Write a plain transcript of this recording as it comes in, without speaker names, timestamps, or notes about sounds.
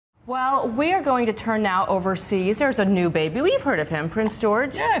Well, we are going to turn now overseas. There's a new baby. We've heard of him, Prince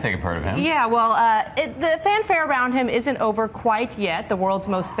George. Yeah, I think I've heard of him. Yeah, well, the fanfare around him isn't over quite yet. The world's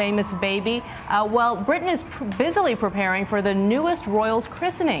most famous baby. Britain is busily preparing for the newest royal's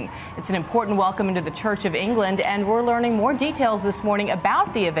christening. It's an important welcome into the Church of England, and we're learning more details this morning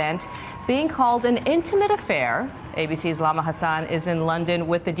about the event being called an intimate affair. ABC's Lama Hassan is in London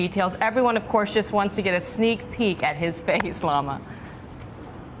with the details. Everyone, of course, just wants to get a sneak peek at his face, Lama.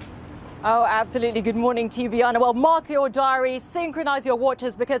 Oh, absolutely. Good morning to you, Bianna. Well, mark your diaries, synchronize your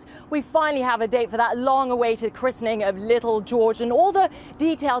watches, because we finally have a date for that long-awaited christening of little George, and all the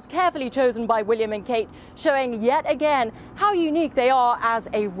details carefully chosen by William and Kate, showing yet again how unique they are as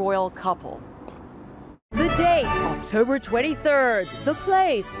a royal couple. The date, October 23rd. The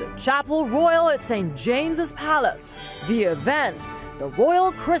place, the Chapel Royal at St. James's Palace. The event, the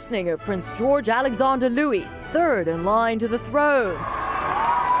royal christening of Prince George Alexander Louis, third in line to the throne.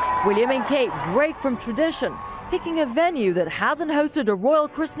 William and Kate break from tradition, picking a venue that hasn't hosted a royal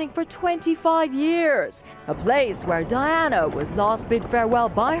christening for 25 years. A place where Diana was last bid farewell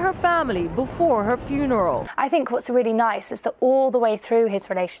by her family before her funeral. I think what's really nice is that all the way through his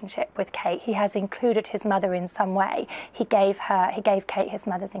relationship with Kate, he has included his mother in some way. He gave Kate his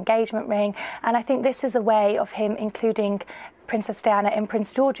mother's engagement ring, and I think this is a way of him including Princess Diana in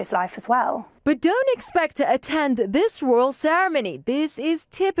Prince George's life as well. But don't expect to attend this royal ceremony. This is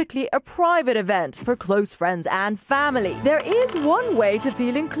typically a private event for close friends and family. There is one way to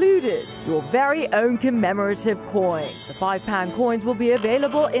feel included: your very own commemorative coin. The £5 coins will be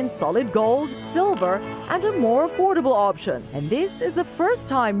available in solid gold, silver, and a more affordable option. And this is the first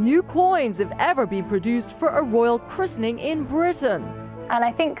time new coins have ever been produced for a royal christening in Britain. And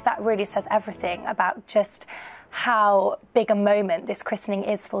I think that really says everything about just how big a moment this christening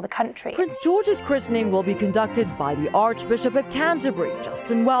is for the country. Prince George's christening will be conducted by the Archbishop of Canterbury,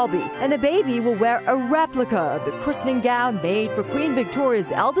 Justin Welby, and the baby will wear a replica of the christening gown made for Queen Victoria's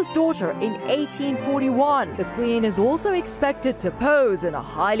eldest daughter in 1841. The Queen is also expected to pose in a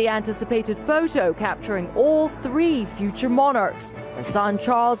highly anticipated photo capturing all three future monarchs: her son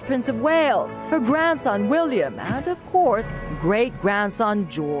Charles, Prince of Wales, her grandson William, and of course, great-grandson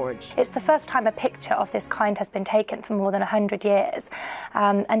George. It's the first time a picture of this kind has been taken for more than 100 years,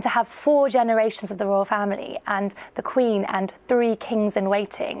 and to have 4 generations of the royal family and the Queen and 3 kings in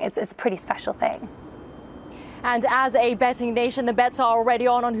waiting is a pretty special thing. And as a betting nation, the bets are already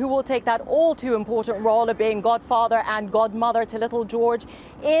on who will take that all-too-important role of being godfather and godmother to little George.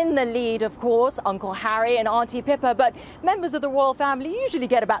 In the lead, of course, Uncle Harry and Auntie Pippa, but members of the royal family usually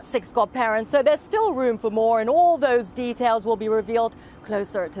get about 6 godparents, so there's still room for more, and all those details will be revealed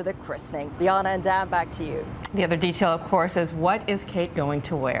closer to the christening. Bianna and Dan, back to you. The other detail, of course, is what is Kate going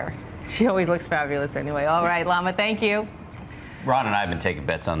to wear? She always looks fabulous anyway. All right, Lama, thank you. Ron and I have been taking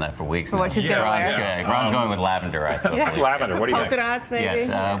bets on that for weeks. For what she's going to wear? Ron's going with lavender, I thought. Yeah. Lavender, what do you think? Polka dots, maybe?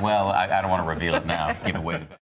 Yes, well, I don't want to reveal it now. Give it away.